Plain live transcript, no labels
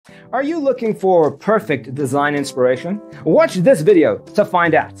Are you looking for perfect design inspiration? Watch this video to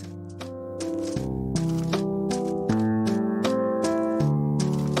find out.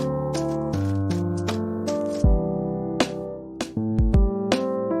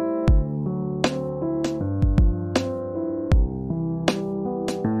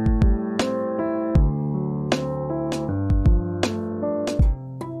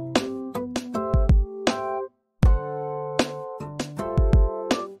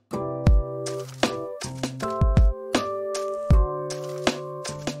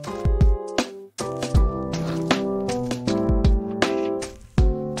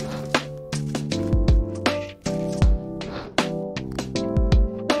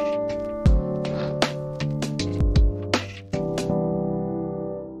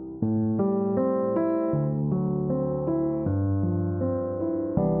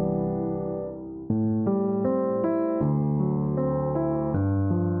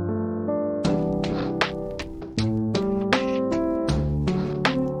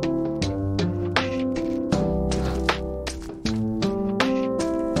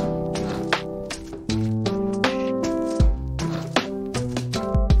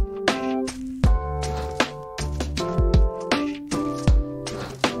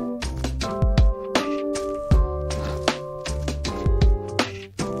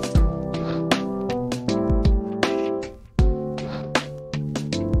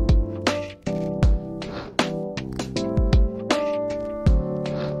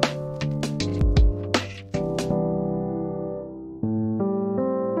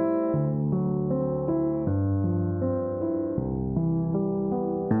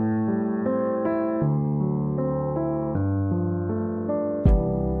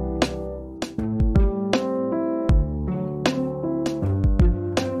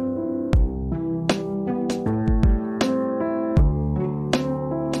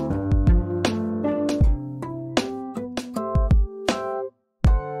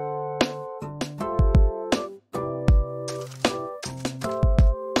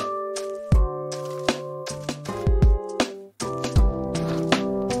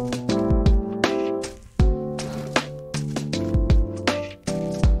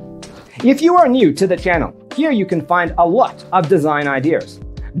 If you are new to the channel, here you can find a lot of design ideas.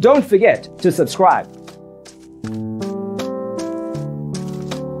 Don't forget to subscribe.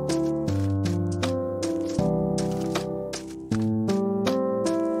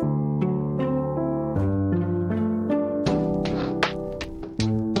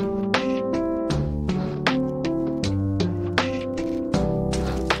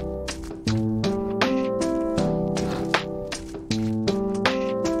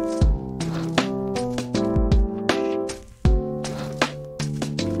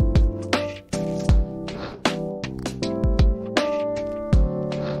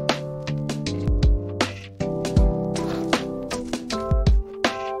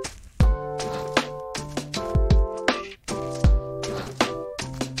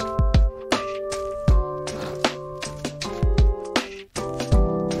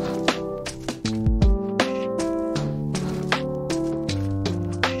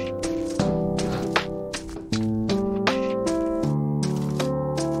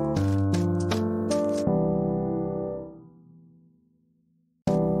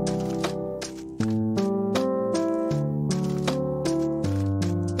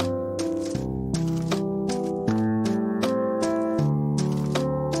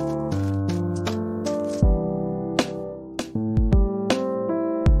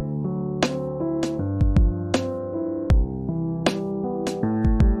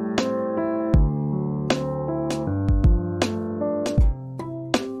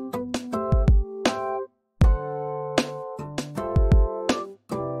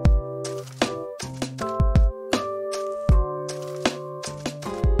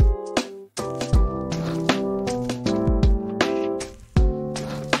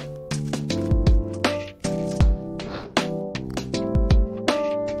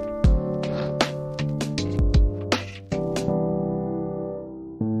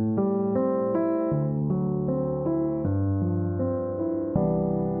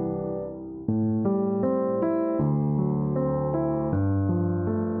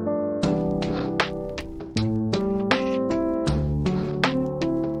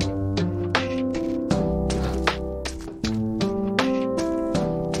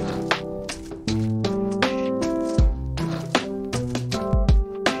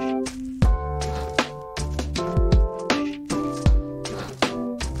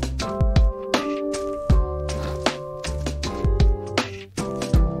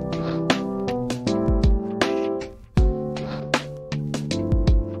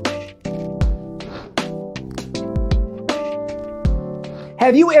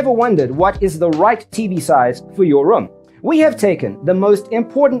 Have you ever wondered what is the right TV size for your room? We have taken the most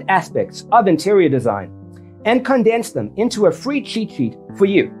important aspects of interior design and condensed them into a free cheat sheet for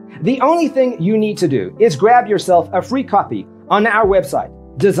you. The only thing you need to do is grab yourself a free copy on our website,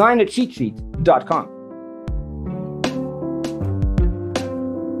 designercheatsheet.com.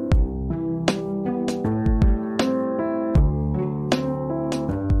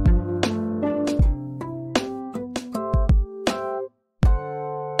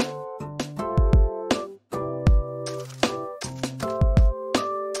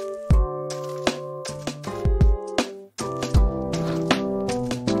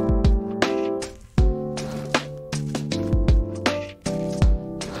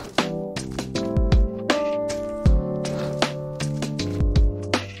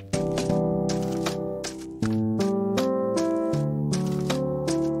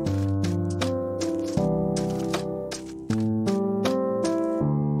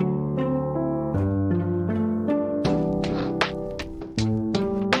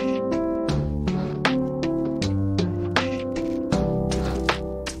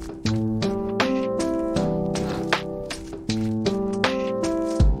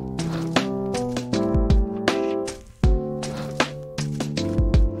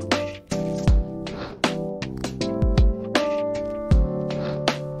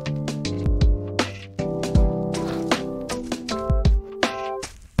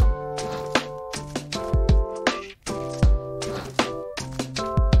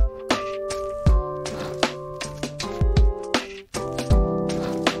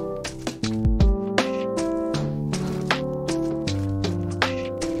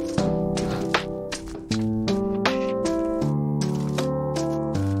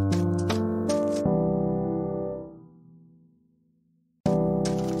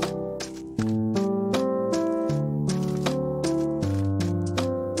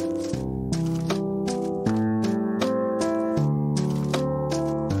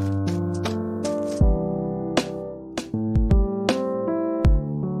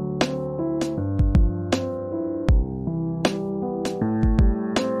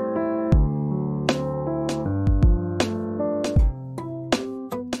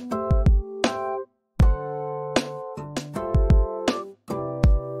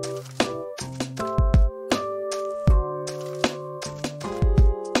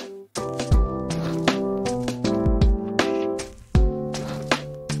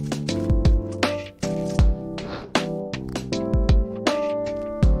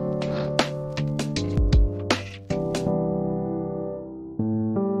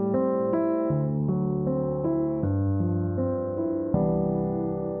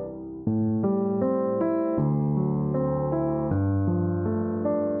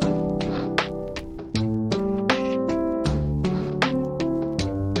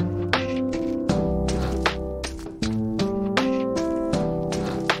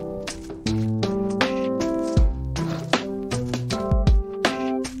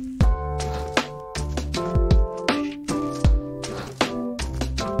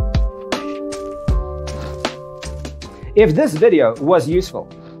 If this video was useful,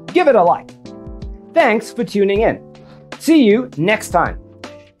 give it a like. Thanks for tuning in. See you next time.